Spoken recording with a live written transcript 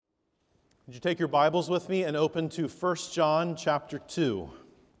Would you take your Bibles with me and open to 1 John chapter 2?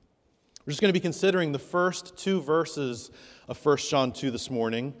 We're just going to be considering the first two verses of 1 John 2 this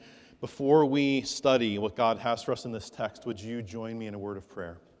morning. Before we study what God has for us in this text, would you join me in a word of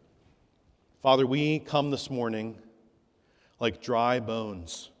prayer? Father, we come this morning like dry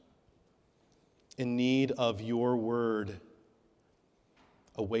bones, in need of your word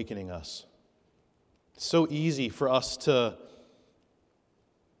awakening us. It's so easy for us to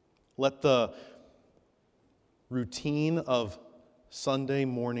let the routine of Sunday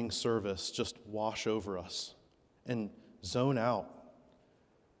morning service just wash over us and zone out.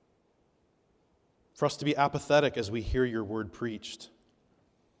 For us to be apathetic as we hear your word preached.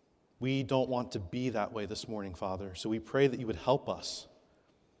 We don't want to be that way this morning, Father. So we pray that you would help us.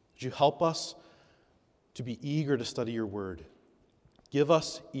 Would you help us to be eager to study your word? Give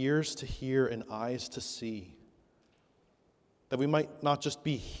us ears to hear and eyes to see. That we might not just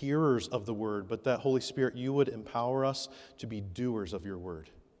be hearers of the word, but that, Holy Spirit, you would empower us to be doers of your word.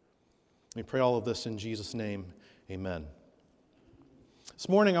 We pray all of this in Jesus' name. Amen. This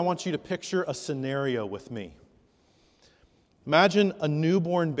morning, I want you to picture a scenario with me. Imagine a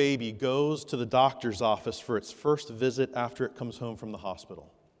newborn baby goes to the doctor's office for its first visit after it comes home from the hospital.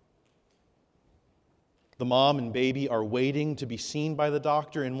 The mom and baby are waiting to be seen by the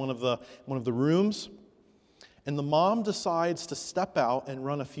doctor in one of the rooms. And the mom decides to step out and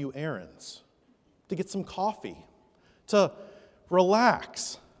run a few errands, to get some coffee, to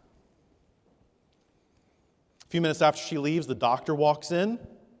relax. A few minutes after she leaves, the doctor walks in,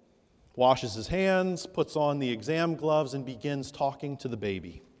 washes his hands, puts on the exam gloves, and begins talking to the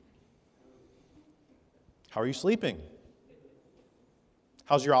baby. How are you sleeping?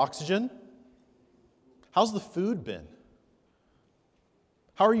 How's your oxygen? How's the food been?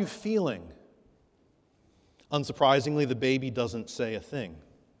 How are you feeling? Unsurprisingly, the baby doesn't say a thing.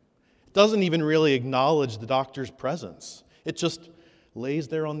 It doesn't even really acknowledge the doctor's presence. It just lays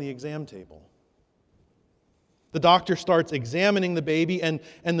there on the exam table. The doctor starts examining the baby, and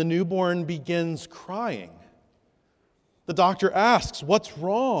the newborn begins crying. The doctor asks, "What's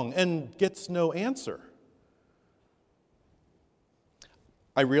wrong?" and gets no answer.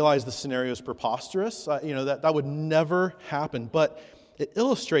 I realize the scenario is preposterous. That would never happen, but it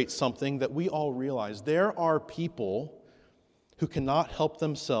illustrates something that we all realize. There are people who cannot help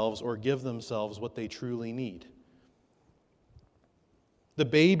themselves or give themselves what they truly need. The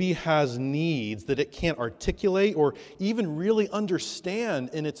baby has needs that it can't articulate or even really understand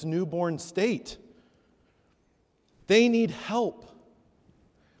in its newborn state. They need help.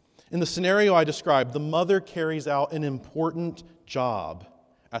 In the scenario I described, the mother carries out an important job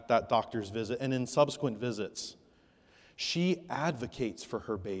at that doctor's visit and in subsequent visits. She advocates for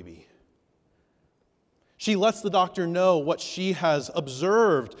her baby. She lets the doctor know what she has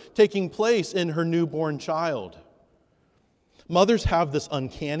observed taking place in her newborn child. Mothers have this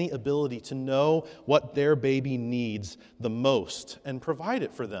uncanny ability to know what their baby needs the most and provide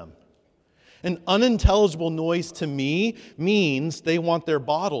it for them. An unintelligible noise to me means they want their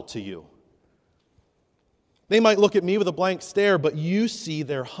bottle to you. They might look at me with a blank stare, but you see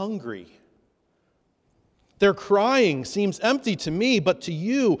they're hungry. Their crying seems empty to me, but to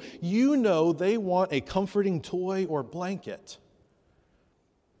you, you know they want a comforting toy or blanket.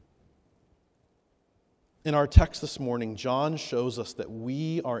 In our text this morning, John shows us that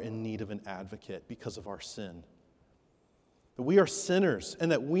we are in need of an advocate because of our sin. That we are sinners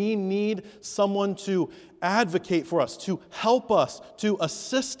and that we need someone to advocate for us, to help us, to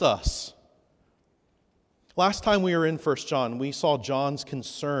assist us. Last time we were in 1 John, we saw John's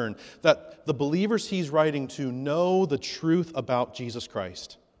concern that the believers he's writing to know the truth about Jesus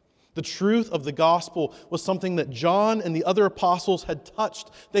Christ. The truth of the gospel was something that John and the other apostles had touched,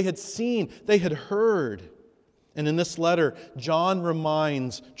 they had seen, they had heard. And in this letter, John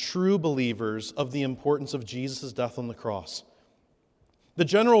reminds true believers of the importance of Jesus' death on the cross. The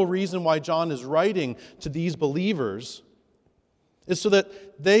general reason why John is writing to these believers is so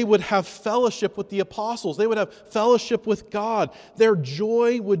that they would have fellowship with the apostles. They would have fellowship with God. Their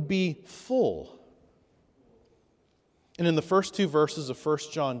joy would be full. And in the first two verses of 1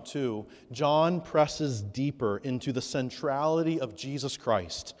 John 2, John presses deeper into the centrality of Jesus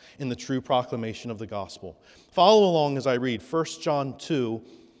Christ in the true proclamation of the gospel. Follow along as I read 1 John 2,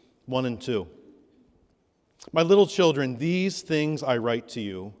 1 and 2. My little children, these things I write to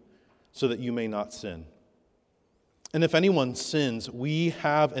you so that you may not sin. And if anyone sins, we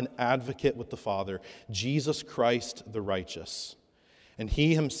have an advocate with the Father, Jesus Christ the righteous. And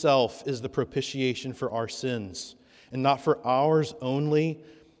he himself is the propitiation for our sins, and not for ours only,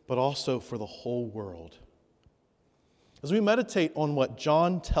 but also for the whole world. As we meditate on what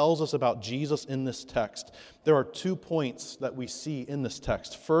John tells us about Jesus in this text, there are 2 points that we see in this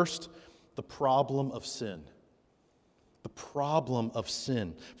text. First, the problem of sin. The problem of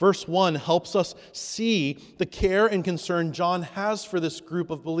sin. Verse 1 helps us see the care and concern John has for this group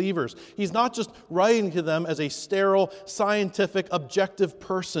of believers. He's not just writing to them as a sterile, scientific, objective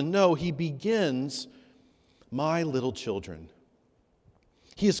person. No, he begins, "My little children."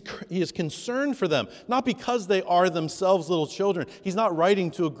 He is concerned for them, not because they are themselves little children. He's not writing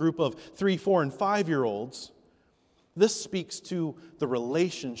to a group of 3, 4, and 5-year-olds. This speaks to the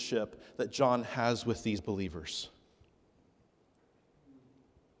relationship that John has with these believers.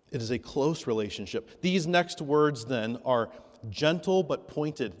 It is a close relationship. These next words, then, are gentle but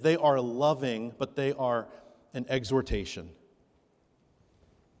pointed. They are loving, but they are an exhortation.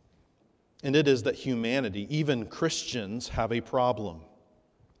 And it is that humanity, even Christians, have a problem.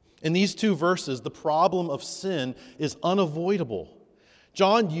 In these 2 verses, the problem of sin is unavoidable.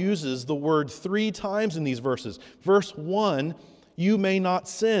 John uses the word 3 times in these verses. Verse 1, "You may not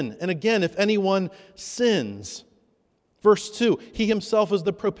sin." And again, "if anyone sins." Verse 2, "He himself is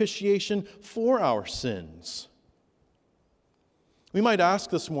the propitiation for our sins." We might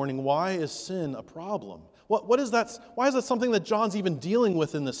ask this morning, why is sin a problem? What is that? Why is that something that John's even dealing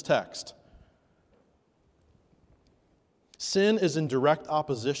with in this text? Sin is in direct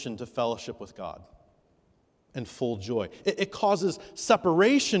opposition to fellowship with God and full joy. It causes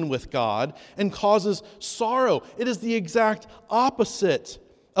separation with God and causes sorrow. It is the exact opposite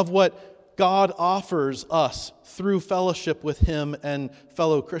of what God offers us through fellowship with Him and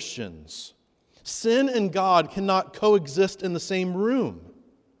fellow Christians. Sin and God cannot coexist in the same room.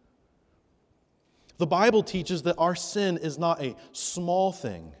 The Bible teaches that our sin is not a small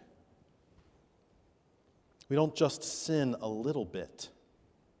thing. We don't just sin a little bit.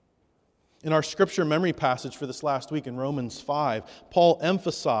 In our scripture memory passage for this last week in Romans 5, Paul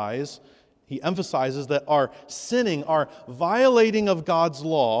emphasizes that our sinning, our violating of God's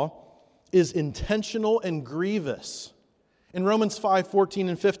law, is intentional and grievous. In Romans 5, 14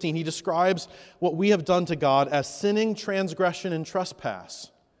 and 15, he describes what we have done to God as sinning, transgression, and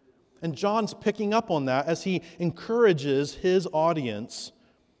trespass. And John's picking up on that as he encourages his audience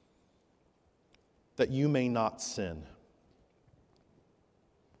that you may not sin.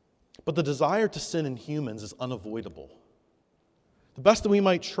 But the desire to sin in humans is unavoidable. The best that we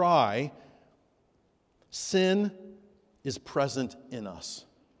might try, sin is present in us.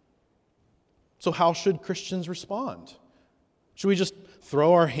 So how should Christians respond? Should we just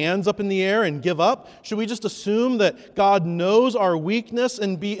throw our hands up in the air and give up? Should we just assume that God knows our weakness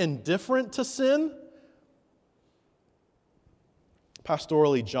and be indifferent to sin?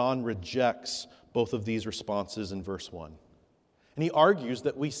 Pastorally, John rejects both of these responses in verse 1. And he argues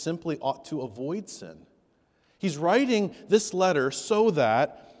that we simply ought to avoid sin. He's writing this letter so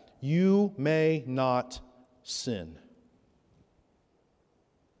that you may not sin.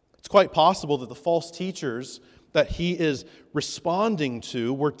 It's quite possible that the false teachers that he is responding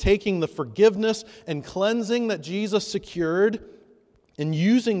to were taking the forgiveness and cleansing that Jesus secured and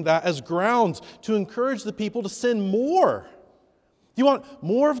using that as grounds to encourage the people to sin more. Do you want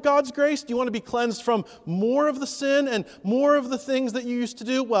more of God's grace? Do you want to be cleansed from more of the sin and more of the things that you used to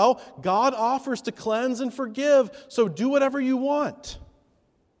do? Well, God offers to cleanse and forgive, so do whatever you want,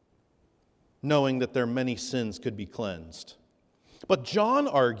 knowing that their many sins could be cleansed. But John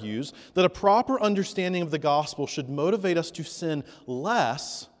argues that a proper understanding of the gospel should motivate us to sin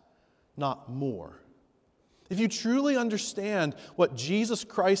less, not more. If you truly understand what Jesus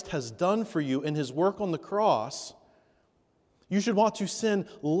Christ has done for you in His work on the cross, you should want to sin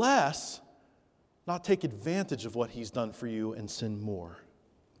less, not take advantage of what He's done for you and sin more.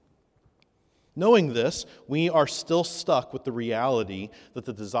 Knowing this, we are still stuck with the reality that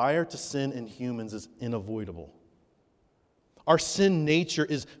the desire to sin in humans is unavoidable. Our sin nature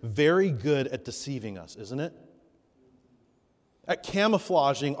is very good at deceiving us, isn't it? At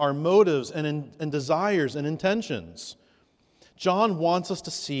camouflaging our motives and desires and intentions. John wants us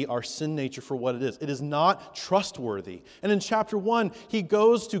to see our sin nature for what it is. It is not trustworthy. And in chapter 1, he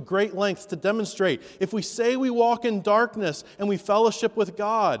goes to great lengths to demonstrate if we say we walk in darkness and we fellowship with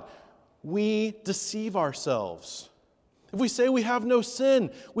God, we deceive ourselves. If we say we have no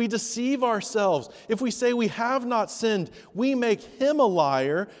sin, we deceive ourselves. If we say we have not sinned, we make Him a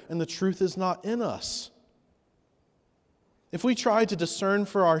liar and the truth is not in us. If we try to discern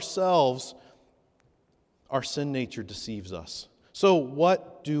for ourselves, our sin nature deceives us. So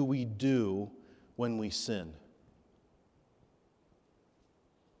what do we do when we sin?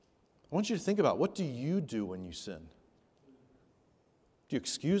 I want you to think about, what do you do when you sin? Do you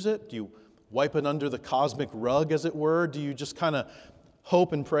excuse it? Do you wipe it under the cosmic rug, as it were? Do you just kind of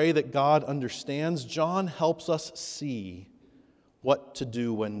hope and pray that God understands? John helps us see what to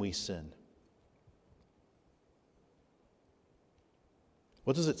do when we sin.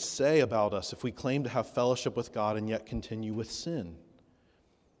 What does it say about us if we claim to have fellowship with God and yet continue with sin?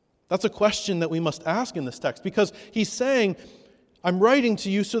 That's a question that we must ask in this text, because he's saying, I'm writing to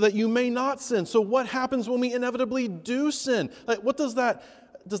you so that you may not sin. So what happens when we inevitably do sin? What does that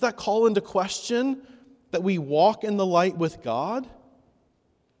call into question? That we walk in the light with God?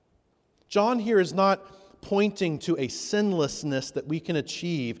 John here is not pointing to a sinlessness that we can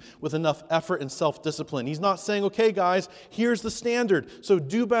achieve with enough effort and self-discipline. He's not saying, okay, guys, here's the standard, so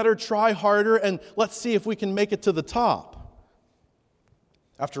do better, try harder, and let's see if we can make it to the top.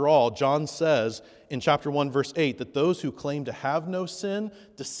 After all, John says in chapter 1, verse 8, that those who claim to have no sin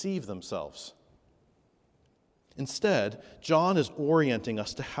deceive themselves. Instead, John is orienting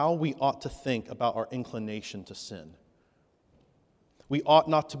us to how we ought to think about our inclination to sin. We ought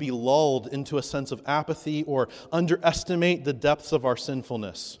not to be lulled into a sense of apathy or underestimate the depths of our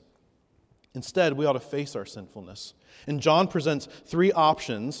sinfulness. Instead, we ought to face our sinfulness. And John presents 3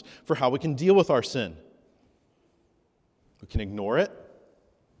 options for how we can deal with our sin. We can ignore it,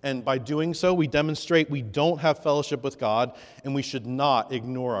 and by doing so, we demonstrate we don't have fellowship with God, and we should not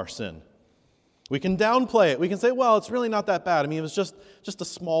ignore our sin. We can downplay it. We can say, well, it's really not that bad. I mean, it was just a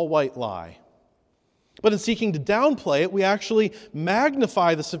small white lie. But in seeking to downplay it, we actually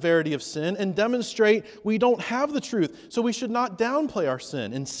magnify the severity of sin and demonstrate we don't have the truth. So we should not downplay our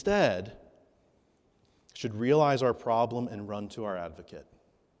sin. Instead, should realize our problem and run to our advocate.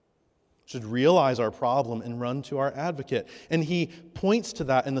 Should realize our problem and run to our advocate. And he points to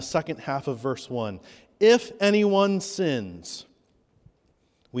that in the second half of verse 1. If anyone sins,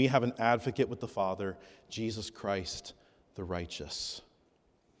 we have an advocate with the Father, Jesus Christ the righteous.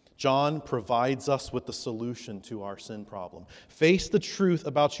 John provides us with the solution to our sin problem. Face the truth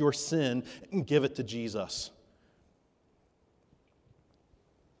about your sin and give it to Jesus.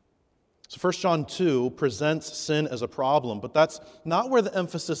 So 1 John 2 presents sin as a problem, but that's not where the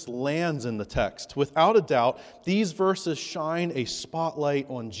emphasis lands in the text. Without a doubt, these verses shine a spotlight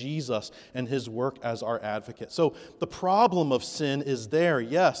on Jesus and his work as our advocate. So the problem of sin is there,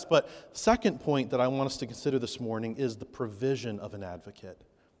 yes, but second point that I want us to consider this morning is the provision of an advocate.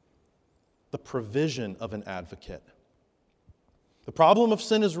 The provision of an advocate. The problem of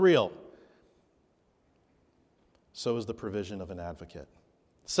sin is real. So is the provision of an advocate.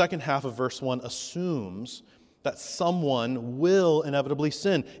 Second half of verse 1 assumes that someone will inevitably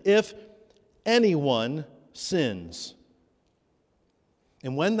sin. If anyone sins.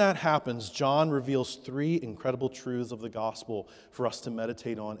 And when that happens, John reveals 3 incredible truths of the gospel for us to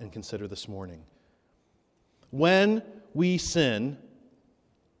meditate on and consider this morning. When we sin,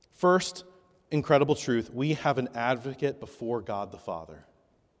 first incredible truth, we have an advocate before God the Father.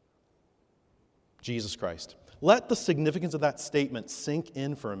 Jesus Christ. Let the significance of that statement sink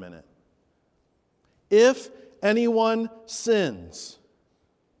in for a minute. If anyone sins,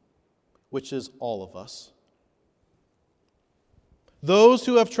 which is all of us, those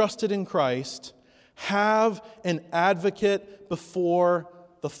who have trusted in Christ have an advocate before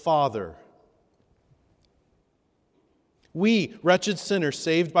the Father. We, wretched sinners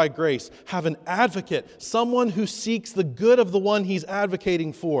saved by grace, have an advocate, someone who seeks the good of the one he's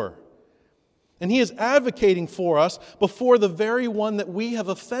advocating for. And he is advocating for us before the very one that we have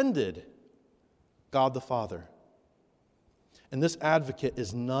offended, God the Father. And this advocate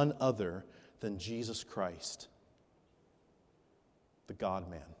is none other than Jesus Christ, the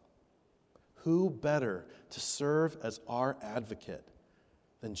God-man. Who better to serve as our advocate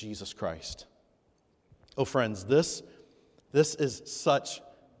than Jesus Christ? Oh, friends, this is such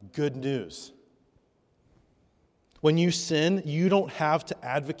good news. When you sin, you don't have to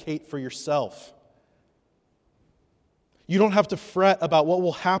advocate for yourself. You don't have to fret about what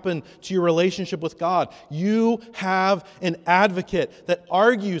will happen to your relationship with God. You have an advocate that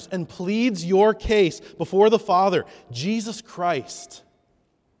argues and pleads your case before the Father, Jesus Christ.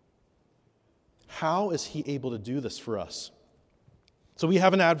 How is he able to do this for us? So we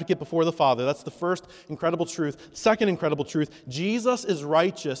have an advocate before the Father. That's the first incredible truth. Second incredible truth, Jesus is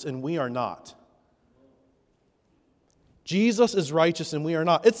righteous and we are not. Jesus is righteous and we are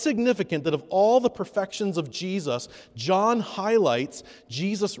not. It's significant that of all the perfections of Jesus, John highlights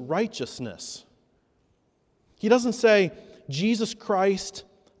Jesus' righteousness. He doesn't say, Jesus Christ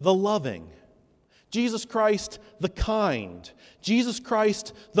the loving, Jesus Christ the kind, Jesus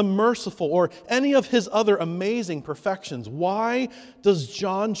Christ the merciful, or any of his other amazing perfections. Why does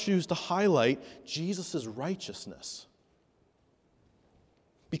John choose to highlight Jesus' righteousness?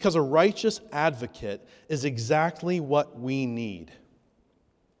 Because a righteous advocate is exactly what we need.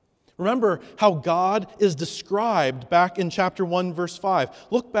 Remember how God is described back in chapter 1, verse 5.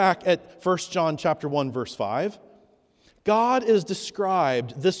 Look back at 1 John chapter 1, verse 5. God is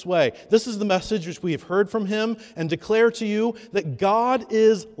described this way. This is the message which we have heard from him and declare to you, that God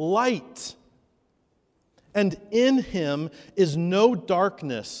is light, and in him is no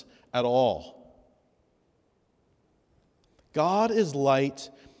darkness at all. God is light,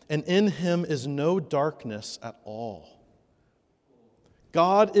 and in him is no darkness at all.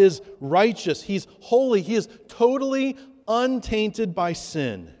 God is righteous. He's holy. He is totally untainted by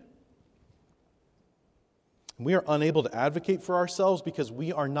sin. We are unable to advocate for ourselves because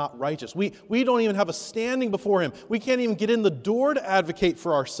we are not righteous. We don't even have a standing before him. We can't even get in the door to advocate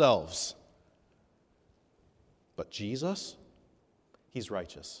for ourselves. But Jesus, he's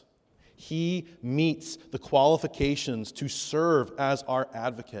righteous. He meets the qualifications to serve as our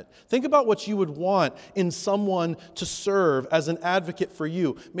advocate. Think about what you would want in someone to serve as an advocate for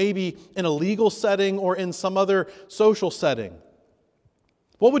you, maybe in a legal setting or in some other social setting.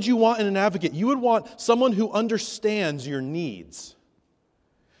 What would you want in an advocate? You would want someone who understands your needs.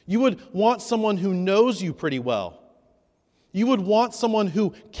 You would want someone who knows you pretty well. You would want someone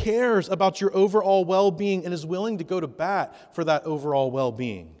who cares about your overall well-being and is willing to go to bat for that overall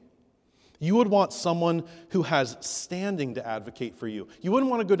well-being. You would want someone who has standing to advocate for you. You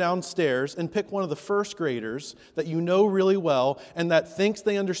wouldn't want to go downstairs and pick one of the first graders that you know really well and that thinks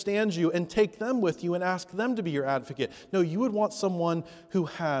they understand you and take them with you and ask them to be your advocate. No, you would want someone who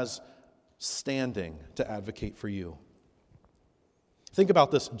has standing to advocate for you. Think about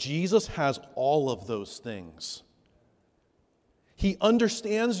this. Jesus has all of those things. He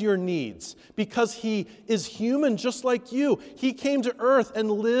understands your needs because he is human just like you. He came to earth and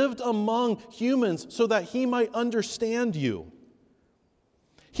lived among humans so that he might understand you.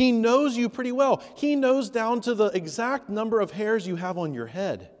 He knows you pretty well. He knows down to the exact number of hairs you have on your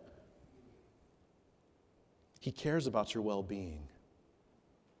head. He cares about your well-being.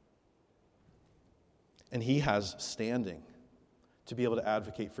 And he has standing to be able to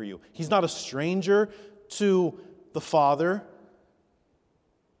advocate for you. He's not a stranger to the Father.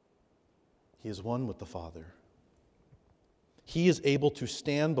 He is one with the Father. He is able to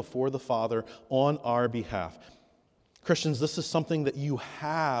stand before the Father on our behalf. Christians, this is something that you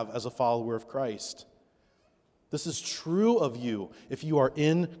have as a follower of Christ. This is true of you if you are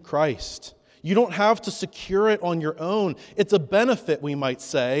in Christ. You don't have to secure it on your own. It's a benefit, we might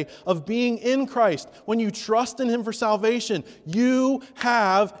say, of being in Christ. When you trust in him for salvation, you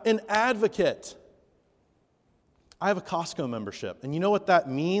have an advocate. I have a Costco membership, and you know what that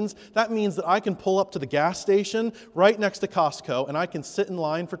means? That means that I can pull up to the gas station right next to Costco, and I can sit in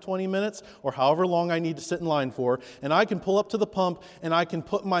line for 20 minutes, or however long I need to sit in line for, and I can pull up to the pump, and I can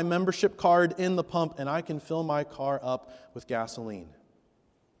put my membership card in the pump, and I can fill my car up with gasoline.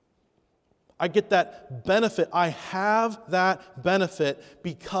 I get that benefit. I have that benefit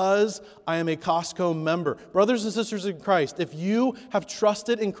because I am a Costco member. Brothers and sisters in Christ, if you have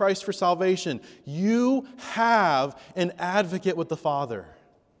trusted in Christ for salvation, you have an advocate with the Father,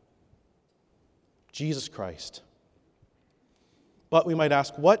 Jesus Christ. But we might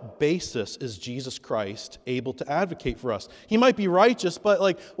ask, what basis is Jesus Christ able to advocate for us? He might be righteous, but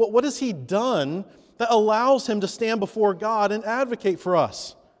what has he done that allows him to stand before God and advocate for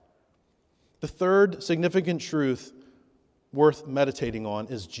us? The third significant truth worth meditating on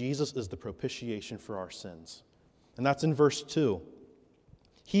is Jesus is the propitiation for our sins. And that's in verse 2.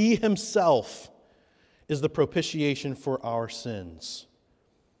 He himself is the propitiation for our sins.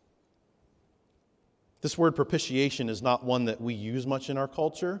 This word propitiation is not one that we use much in our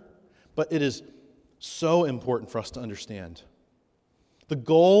culture, but it is so important for us to understand. The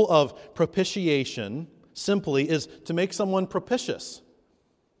goal of propitiation simply is to make someone propitious.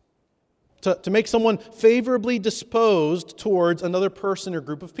 To make someone favorably disposed towards another person or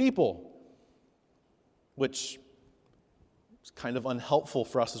group of people, which is kind of unhelpful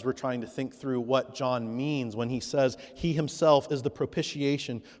for us as we're trying to think through what John means when he says he himself is the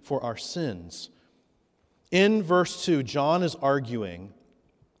propitiation for our sins. In verse 2, John is arguing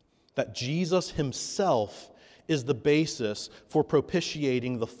that Jesus himself is the basis for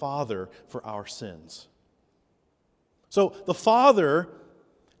propitiating the Father for our sins. So the Father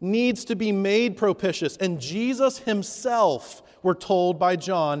needs to be made propitious. And Jesus himself, we're told by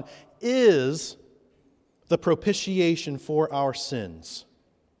John, is the propitiation for our sins.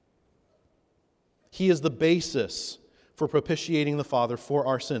 He is the basis for propitiating the Father for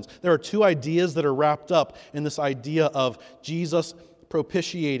our sins. There are two ideas that are wrapped up in this idea of Jesus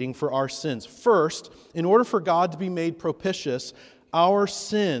propitiating for our sins. First, in order for God to be made propitious, our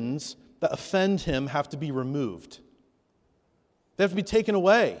sins that offend him have to be removed. They have to be taken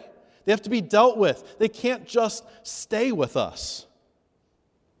away. They have to be dealt with. They can't just stay with us.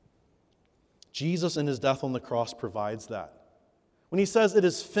 Jesus in his death on the cross provides that. When he says it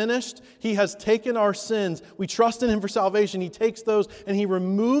is finished, he has taken our sins. We trust in him for salvation. He takes those and he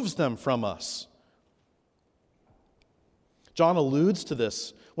removes them from us. John alludes to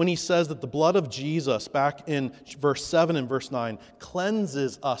this when he says that the blood of Jesus, back in verse 7 and verse 9,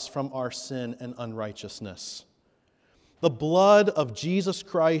 cleanses us from our sin and unrighteousness. The blood of Jesus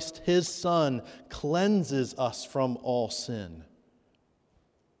Christ, his Son, cleanses us from all sin.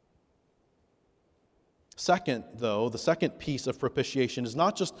 Second, though, the second piece of propitiation is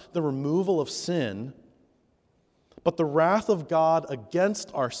not just the removal of sin, but the wrath of God against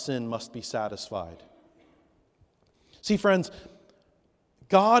our sin must be satisfied. See, friends,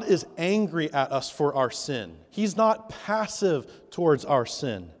 God is angry at us for our sin. He's not passive towards our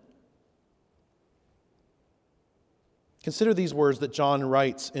sin. Consider these words that John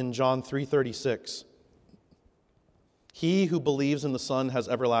writes in John 3:36. He who believes in the Son has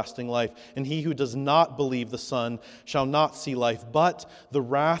everlasting life, and he who does not believe the Son shall not see life, but the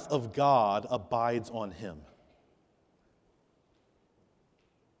wrath of God abides on him.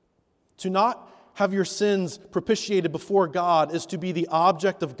 To not have your sins propitiated before God is to be the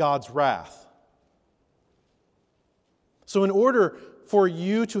object of God's wrath. So in order for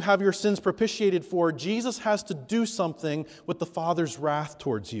you to have your sins propitiated for, Jesus has to do something with the Father's wrath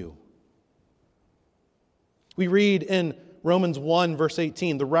towards you. We read in Romans 1, verse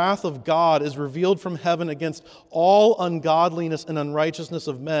 18, the wrath of God is revealed from heaven against all ungodliness and unrighteousness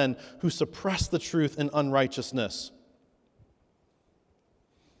of men who suppress the truth in unrighteousness.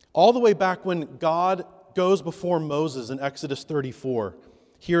 All the way back when God goes before Moses in Exodus 34,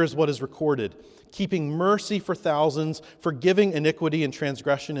 here is what is recorded. Keeping mercy for thousands, forgiving iniquity and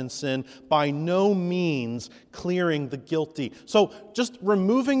transgression and sin, by no means clearing the guilty. So just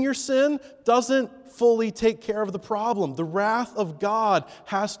removing your sin doesn't fully take care of the problem. The wrath of God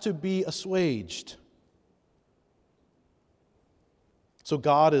has to be assuaged. So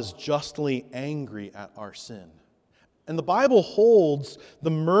God is justly angry at our sin. And the Bible holds the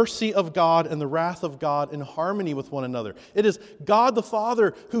mercy of God and the wrath of God in harmony with one another. It is God the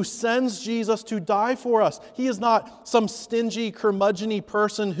Father who sends Jesus to die for us. He is not some stingy, curmudgeon-y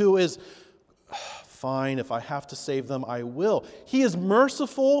person who is, fine, if I have to save them, I will. He is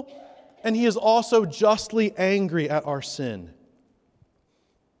merciful, and he is also justly angry at our sin.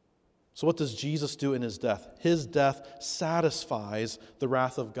 So what does Jesus do in his death? His death satisfies the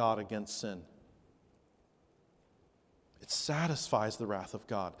wrath of God against sin. It satisfies the wrath of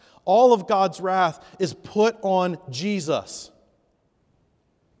God. All of God's wrath is put on Jesus.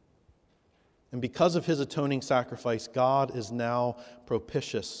 And because of his atoning sacrifice, God is now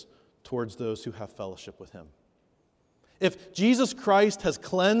propitious towards those who have fellowship with him. If Jesus Christ has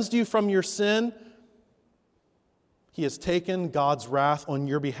cleansed you from your sin, he has taken God's wrath on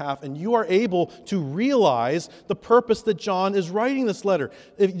your behalf, and you are able to realize the purpose that John is writing this letter.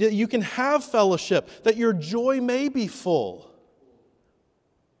 That you can have fellowship, that your joy may be full.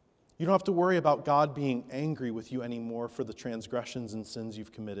 You don't have to worry about God being angry with you anymore for the transgressions and sins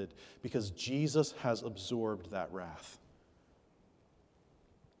you've committed, because Jesus has absorbed that wrath.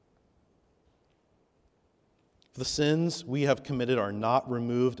 If the sins we have committed are not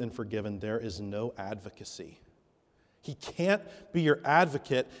removed and forgiven, there is no advocacy. He can't be your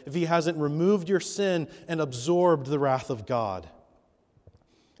advocate if he hasn't removed your sin and absorbed the wrath of God.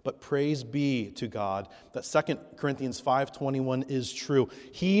 But praise be to God that 2 Corinthians 5:21 is true.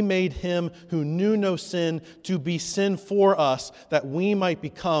 He made him who knew no sin to be sin for us, that we might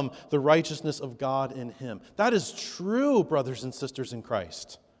become the righteousness of God in him. That is true, brothers and sisters in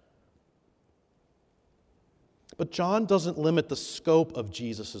Christ. But John doesn't limit the scope of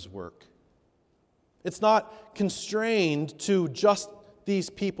Jesus' work. It's not constrained to just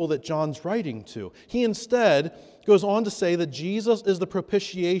these people that John's writing to. He instead goes on to say that Jesus is the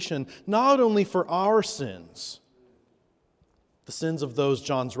propitiation not only for our sins, the sins of those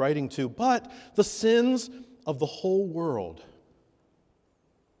John's writing to, but the sins of the whole world.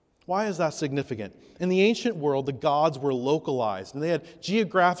 Why is that significant? In the ancient world, the gods were localized, and they had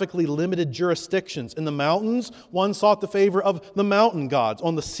geographically limited jurisdictions. In the mountains, one sought the favor of the mountain gods.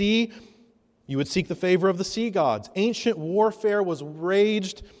 On the sea, you would seek the favor of the sea gods. Ancient warfare was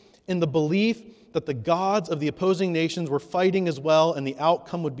waged in the belief that the gods of the opposing nations were fighting as well, and the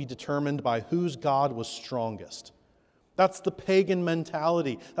outcome would be determined by whose god was strongest. That's the pagan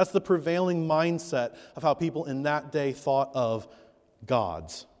mentality. That's the prevailing mindset of how people in that day thought of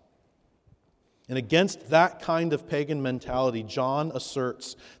gods. And against that kind of pagan mentality, John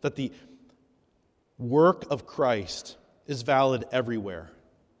asserts that the work of Christ is valid everywhere,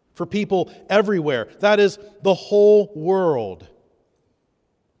 for people everywhere. That is, the whole world.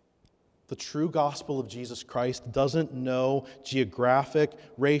 The true gospel of Jesus Christ doesn't know geographic,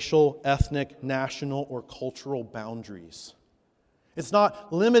 racial, ethnic, national, or cultural boundaries. It's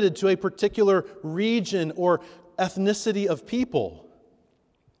not limited to a particular region or ethnicity of people.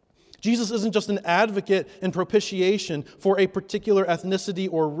 Jesus isn't just an advocate and propitiation for a particular ethnicity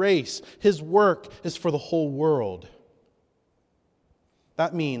or race. His work is for the whole world.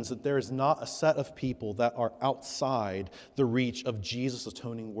 That means that there is not a set of people that are outside the reach of Jesus'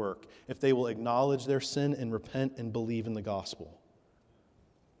 atoning work if they will acknowledge their sin and repent and believe in the gospel.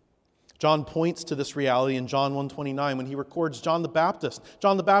 John points to this reality in John 1:29 when he records John the Baptist.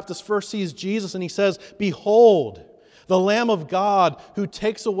 John the Baptist first sees Jesus and he says, "Behold, the Lamb of God who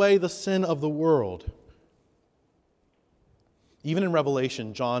takes away the sin of the world." Even in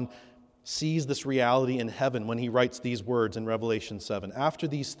Revelation, John sees this reality in heaven when he writes these words in Revelation 7. "After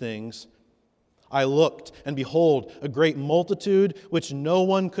these things, I looked, and behold, a great multitude which no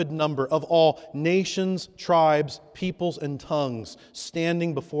one could number, of all nations, tribes, peoples, and tongues,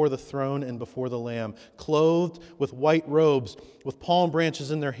 standing before the throne and before the Lamb, clothed with white robes, with palm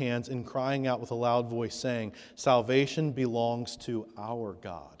branches in their hands, and crying out with a loud voice, saying, 'Salvation belongs to our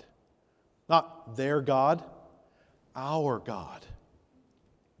God.'" Not their God, our God.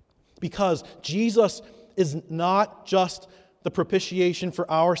 Because Jesus is not just the propitiation for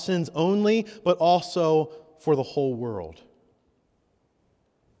our sins only, but also for the whole world.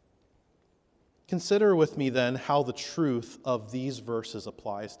 Consider with me then how the truth of these verses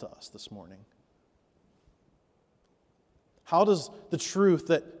applies to us this morning. How does the truth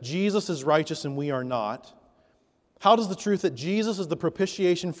that Jesus is righteous and we are not, how does the truth that Jesus is the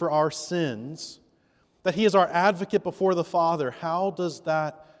propitiation for our sins, that He is our advocate before the Father, how does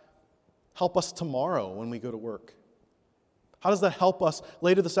that help us tomorrow when we go to work? How does that help us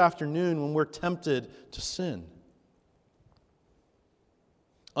later this afternoon when we're tempted to sin?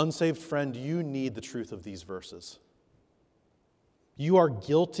 Unsaved friend, you need the truth of these verses. You are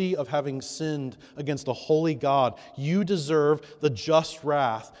guilty of having sinned against a holy God. You deserve the just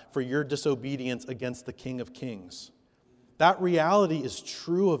wrath for your disobedience against the King of Kings. That reality is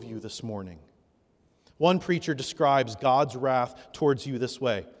true of you this morning. One preacher describes God's wrath towards you this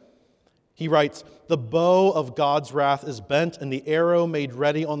way. He writes, "The bow of God's wrath is bent and the arrow made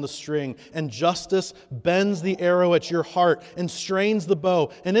ready on the string, and justice bends the arrow at your heart and strains the bow,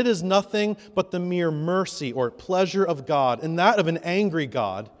 and it is nothing but the mere mercy or pleasure of God, and that of an angry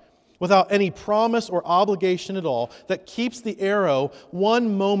God, without any promise or obligation at all, that keeps the arrow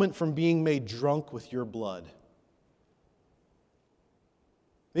one moment from being made drunk with your blood."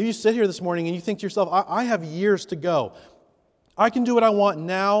 Maybe you sit here this morning and you think to yourself, I have years to go. I can do what I want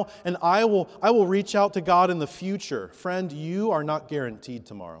now, and I will reach out to God in the future. Friend, you are not guaranteed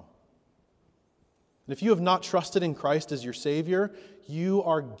tomorrow. And if you have not trusted in Christ as your Savior, you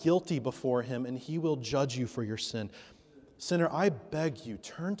are guilty before Him, and He will judge you for your sin. Sinner, I beg you,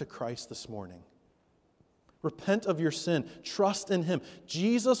 turn to Christ this morning. Repent of your sin. Trust in Him.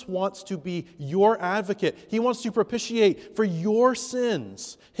 Jesus wants to be your advocate. He wants to propitiate for your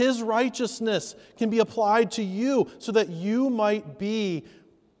sins. His righteousness can be applied to you so that you might be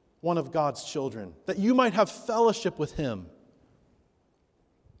one of God's children, that you might have fellowship with Him.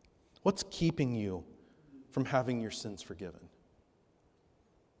 What's keeping you from having your sins forgiven?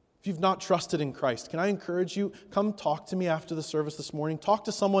 If you've not trusted in Christ, can I encourage you, come talk to me after the service this morning. Talk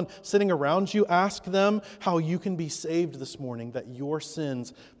to someone sitting around you. Ask them how you can be saved this morning, that your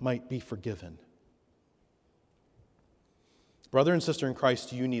sins might be forgiven. Brother and sister in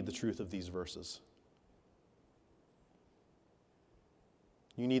Christ, you need the truth of these verses.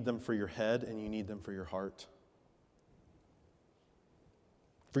 You need them for your head, and you need them for your heart,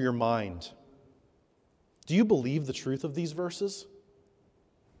 for your mind. Do you believe the truth of these verses?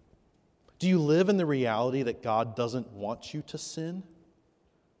 Do you live in the reality that God doesn't want you to sin?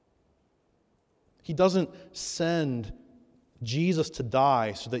 He doesn't send Jesus to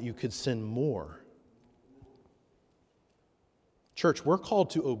die so that you could sin more. Church, we're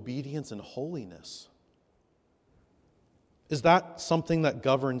called to obedience and holiness. Is that something that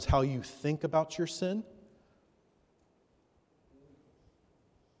governs how you think about your sin?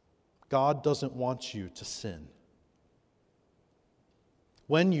 God doesn't want you to sin.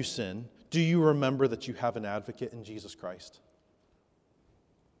 When you sin, do you remember that you have an advocate in Jesus Christ?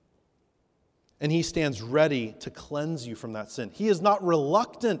 And He stands ready to cleanse you from that sin. He is not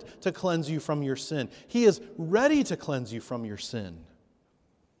reluctant to cleanse you from your sin. He is ready to cleanse you from your sin.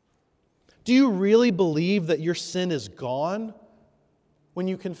 Do you really believe that your sin is gone when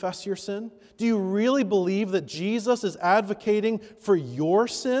you confess your sin? Do you really believe that Jesus is advocating for your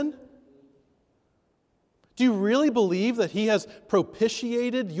sin? Do you really believe that He has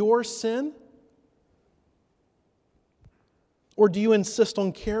propitiated your sin? Or do you insist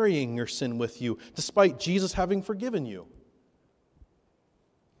on carrying your sin with you despite Jesus having forgiven you?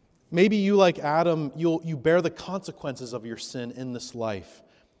 Maybe you, like Adam, you bear the consequences of your sin in this life.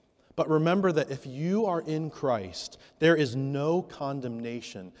 But remember that if you are in Christ, there is no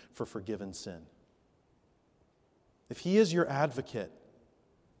condemnation for forgiven sin. If He is your advocate,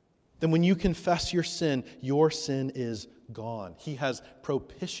 then when you confess your sin is gone. He has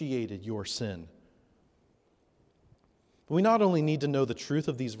propitiated your sin. But we not only need to know the truth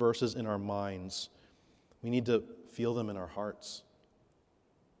of these verses in our minds, we need to feel them in our hearts.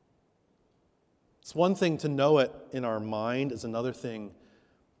 It's one thing to know it in our mind, it's another thing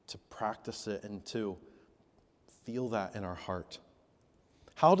to practice it and to feel that in our heart.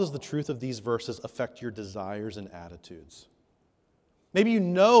 How does the truth of these verses affect your desires and attitudes? Maybe you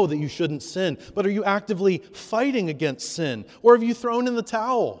know that you shouldn't sin, but are you actively fighting against sin? Or have you thrown in the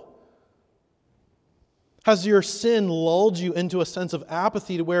towel? Has your sin lulled you into a sense of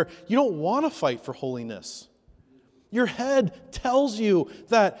apathy to where you don't want to fight for holiness? Your head tells you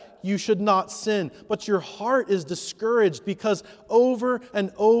that you should not sin, but your heart is discouraged because over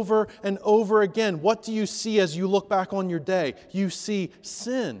and over and over again, what do you see as you look back on your day? You see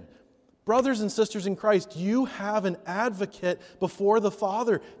sin. Brothers and sisters in Christ, you have an advocate before the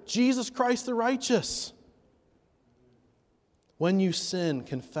Father, Jesus Christ the righteous. When you sin,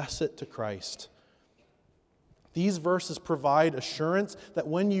 confess it to Christ. These verses provide assurance that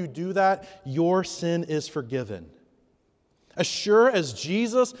when you do that, your sin is forgiven. As sure as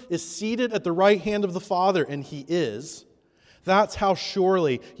Jesus is seated at the right hand of the Father, and He is, that's how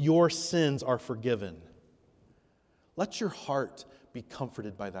surely your sins are forgiven. Let your heart be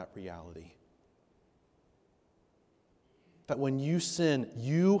comforted by that reality. That when you sin,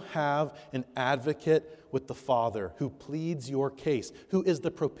 you have an advocate with the Father who pleads your case, who is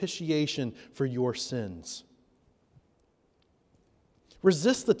the propitiation for your sins.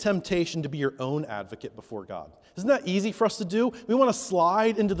 Resist the temptation to be your own advocate before God. Isn't that easy for us to do? We want to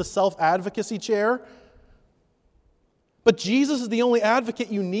slide into the self-advocacy chair. But Jesus is the only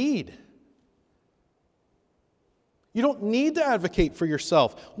advocate you need. You don't need to advocate for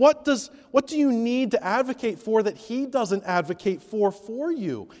yourself. What do you need to advocate for that He doesn't advocate for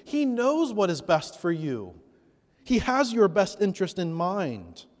you? He knows what is best for you. He has your best interest in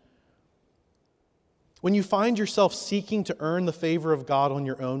mind. When you find yourself seeking to earn the favor of God on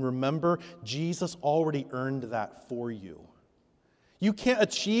your own, remember, Jesus already earned that for you. You can't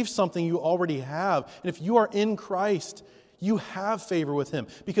achieve something you already have. And if you are in Christ, you have favor with Him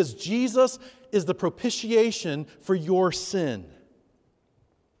because Jesus is the propitiation for your sin.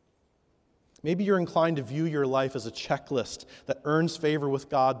 Maybe you're inclined to view your life as a checklist that earns favor with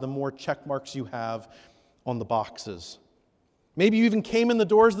God the more check marks you have on the boxes. Maybe you even came in the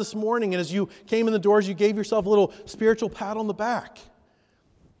doors this morning, and as you came in the doors, you gave yourself a little spiritual pat on the back.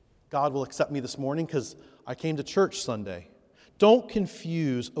 God will accept me this morning because I came to church Sunday. Don't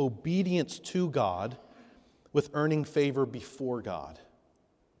confuse obedience to God with earning favor before God.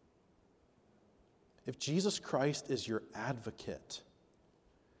 If Jesus Christ is your advocate,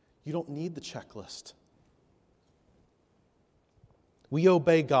 you don't need the checklist. We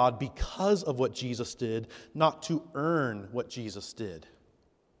obey God because of what Jesus did, not to earn what Jesus did.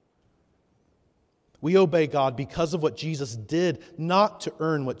 We obey God because of what Jesus did, not to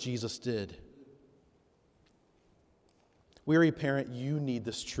earn what Jesus did. Weary parent, you need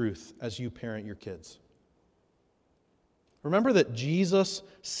this truth as you parent your kids. Remember that Jesus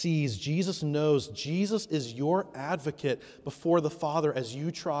sees, Jesus knows, Jesus is your advocate before the Father as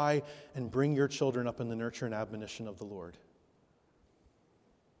you try and bring your children up in the nurture and admonition of the Lord.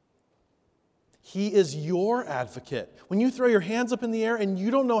 He is your advocate. When you throw your hands up in the air and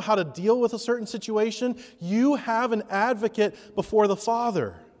you don't know how to deal with a certain situation, you have an advocate before the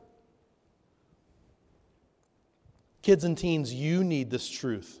Father. Kids and teens, you need this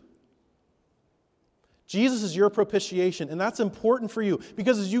truth. Jesus is your propitiation, and that's important for you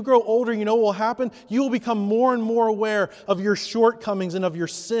because as you grow older, you know what will happen? You will become more and more aware of your shortcomings and of your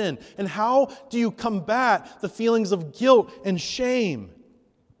sin. And how do you combat the feelings of guilt and shame?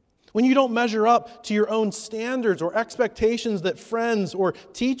 When you don't measure up to your own standards or expectations that friends or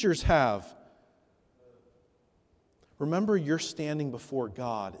teachers have. Remember, your standing before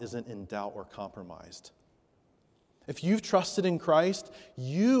God isn't in doubt or compromised. If you've trusted in Christ,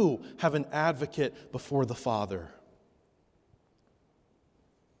 you have an advocate before the Father.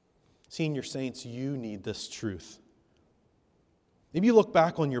 Senior saints, you need this truth. Maybe you look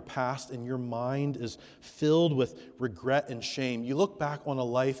back on your past and your mind is filled with regret and shame. You look back on a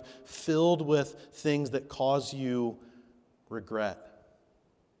life filled with things that cause you regret.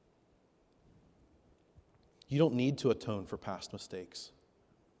 You don't need to atone for past mistakes.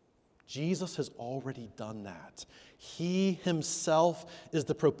 Jesus has already done that. He himself is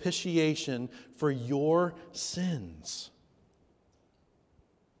the propitiation for your sins.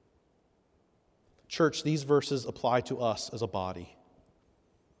 Church, these verses apply to us as a body.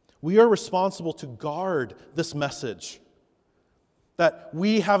 We are responsible to guard this message that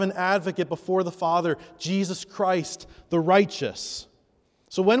we have an advocate before the Father, Jesus Christ, the righteous.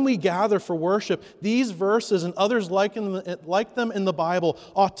 So when we gather for worship, these verses and others like them in the Bible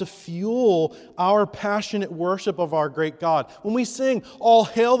ought to fuel our passionate worship of our great God. When we sing, "All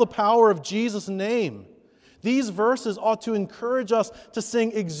hail the power of Jesus' name," these verses ought to encourage us to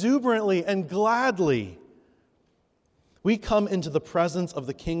sing exuberantly and gladly. We come into the presence of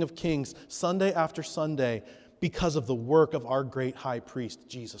the King of Kings Sunday after Sunday because of the work of our great high priest,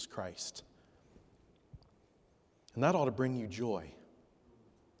 Jesus Christ. And that ought to bring you joy.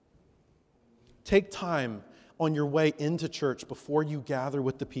 Take time on your way into church before you gather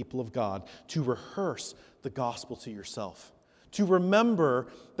with the people of God to rehearse the gospel to yourself. To remember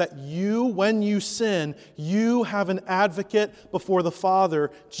that you, when you sin, you have an advocate before the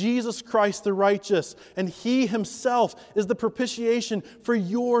Father, Jesus Christ the righteous, and He Himself is the propitiation for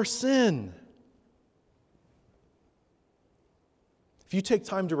your sin. If you take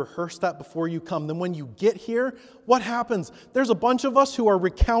time to rehearse that before you come, then when you get here, what happens? There's a bunch of us who are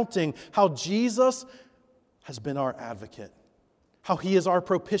recounting how Jesus has been our advocate, how He is our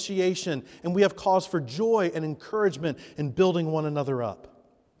propitiation, and we have cause for joy and encouragement in building one another up.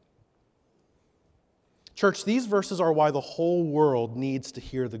 Church, these verses are why the whole world needs to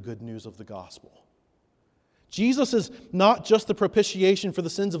hear the good news of the gospel. Jesus is not just the propitiation for the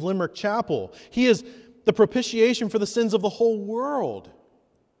sins of Limerick Chapel. He is the propitiation for the sins of the whole world.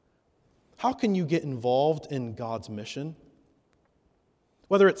 How can you get involved in God's mission?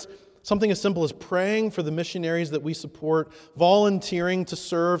 Whether it's something as simple as praying for the missionaries that we support, volunteering to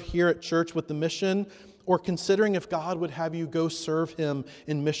serve here at church with the mission, or considering if God would have you go serve Him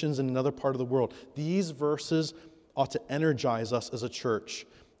in missions in another part of the world. These verses ought to energize us as a church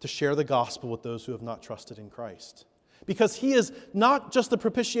to share the gospel with those who have not trusted in Christ. Because He is not just the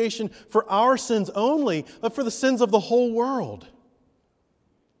propitiation for our sins only, but for the sins of the whole world.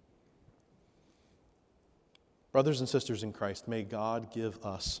 Brothers and sisters in Christ, may God give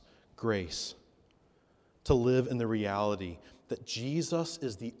us grace to live in the reality that Jesus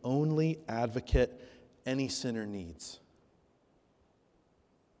is the only advocate any sinner needs.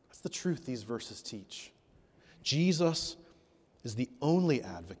 That's the truth these verses teach. Jesus is the only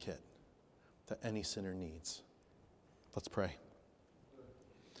advocate that any sinner needs. Let's pray.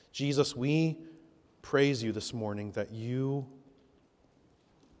 Jesus, we praise You this morning that You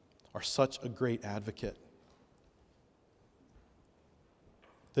are such a great advocate.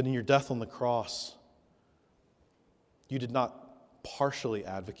 That in Your death on the cross, You did not partially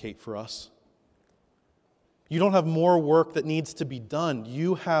advocate for us. You don't have more work that needs to be done.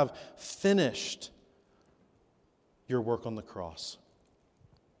 You have finished Your work on the cross.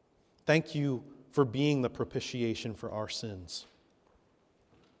 Thank You for being the propitiation for our sins.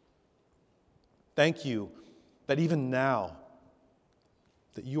 Thank You that even now,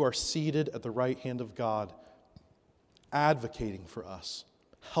 that You are seated at the right hand of God, advocating for us,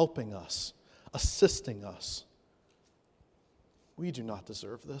 helping us, assisting us. We do not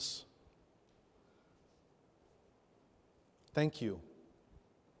deserve this. Thank You.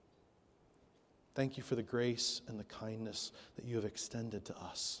 Thank You for the grace and the kindness that You have extended to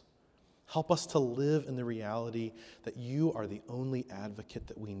us. Help us to live in the reality that You are the only advocate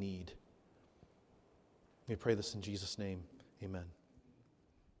that we need. We pray this in Jesus' name. Amen.